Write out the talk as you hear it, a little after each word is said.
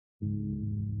Hey,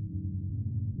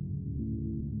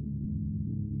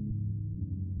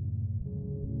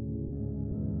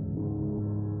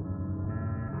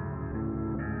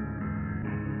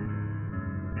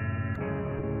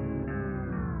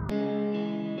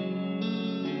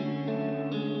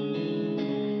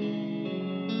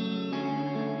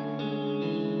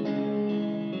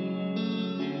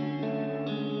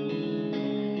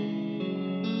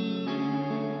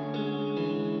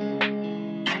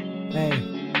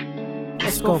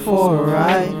 let's go for a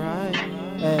ride.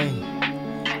 Hey,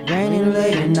 raining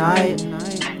late at night.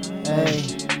 Hey,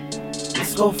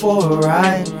 let's go for a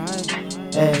ride.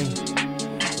 Hey,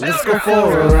 let's go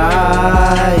for a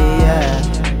ride.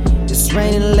 Yeah, it's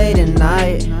raining late at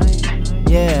night.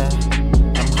 Yeah,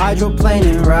 I'm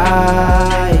hydroplaning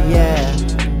right.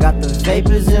 Yeah, got the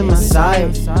vapors in my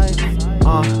sight.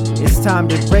 It's time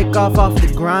to break off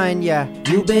the grind, yeah.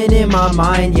 You been in my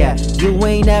mind, yeah. You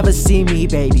ain't ever seen me,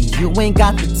 baby. You ain't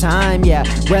got the time, yeah.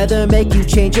 Rather make you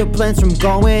change your plans from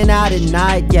going out at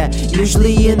night, yeah.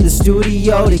 Usually in the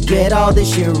studio to get all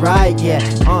this shit right, yeah.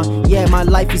 Yeah, my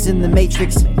life is in the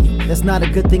matrix. That's not a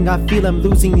good thing, I feel I'm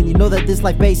losing. And you know that this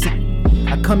life basic.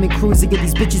 I come in cruising, get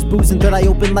these bitches boozing, that I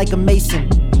open like a mason.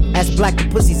 Ass black, the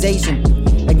pussy's Asian.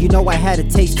 And you know I had to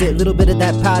taste it. Little bit of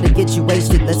that powder get you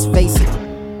wasted, let's face it.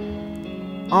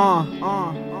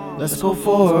 Let's go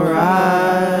for a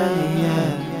ride,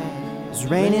 yeah. It's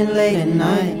raining late at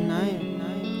night.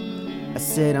 I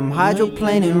said I'm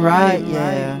hydroplaning right,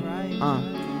 yeah.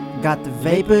 Got the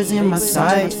vapors in my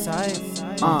sight.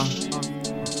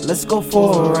 Let's go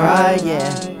for a ride,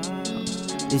 yeah.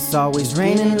 It's always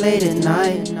raining late at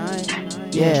night.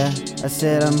 Yeah, I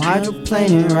said I'm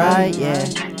hydroplaning right, yeah.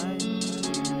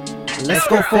 Let's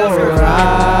go for a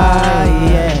ride,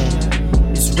 yeah.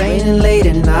 It's raining late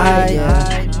at night,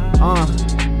 yeah. I'm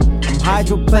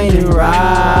hydroplaning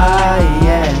right,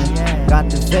 yeah. Got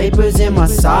the vapors in my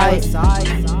sight.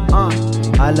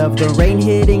 I love the rain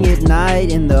hitting at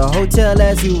night in the hotel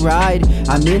as you ride.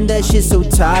 I'm in that shit so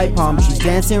tight, palm trees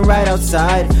dancing right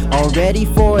outside. Already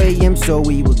 4 AM, so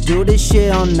we will do this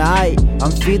shit all night.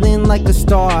 I'm feeling like a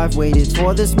star, I've waited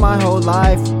for this my whole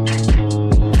life.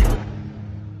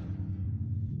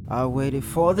 I waited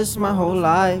for this my whole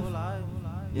life.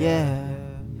 Yeah,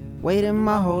 waiting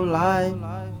my whole life.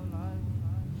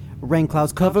 Rain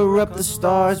clouds cover up the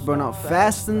stars, burn out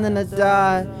fast and then I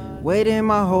die. Waiting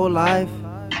my whole life.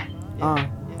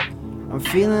 I'm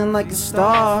feeling like a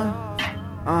star.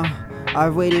 I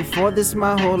waited for this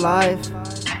my whole life.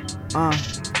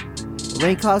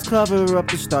 Rain clouds cover up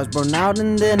the stars, burn out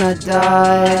and then I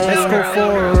die. Let's go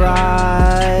for a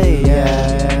ride.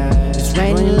 Yeah, it's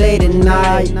raining late at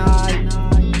night.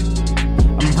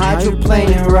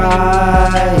 Hydroplaning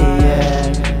right,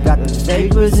 yeah. Got the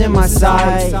vapors in my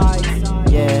sight,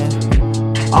 yeah.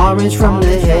 Orange from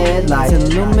the headlights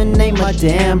illuminate my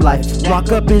damn life.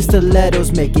 Walk up in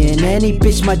stilettos, making any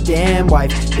bitch my damn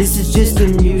wife. This is just the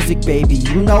music, baby,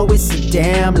 you know it's a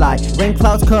damn lie. Rain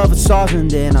clouds cover stars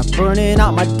and then I'm burning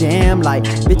out my damn light.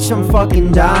 Bitch, I'm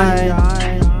fucking dying.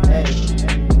 Hey,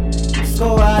 let's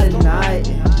go out at night,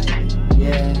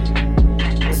 yeah.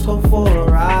 Let's go for a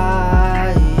ride.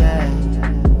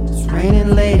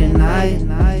 Raining late at night.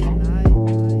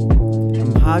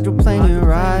 I'm hydroplaning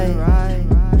right,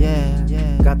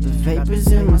 yeah. Got the vapors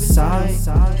in my sight,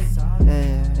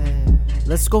 yeah.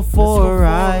 Let's go for a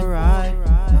ride.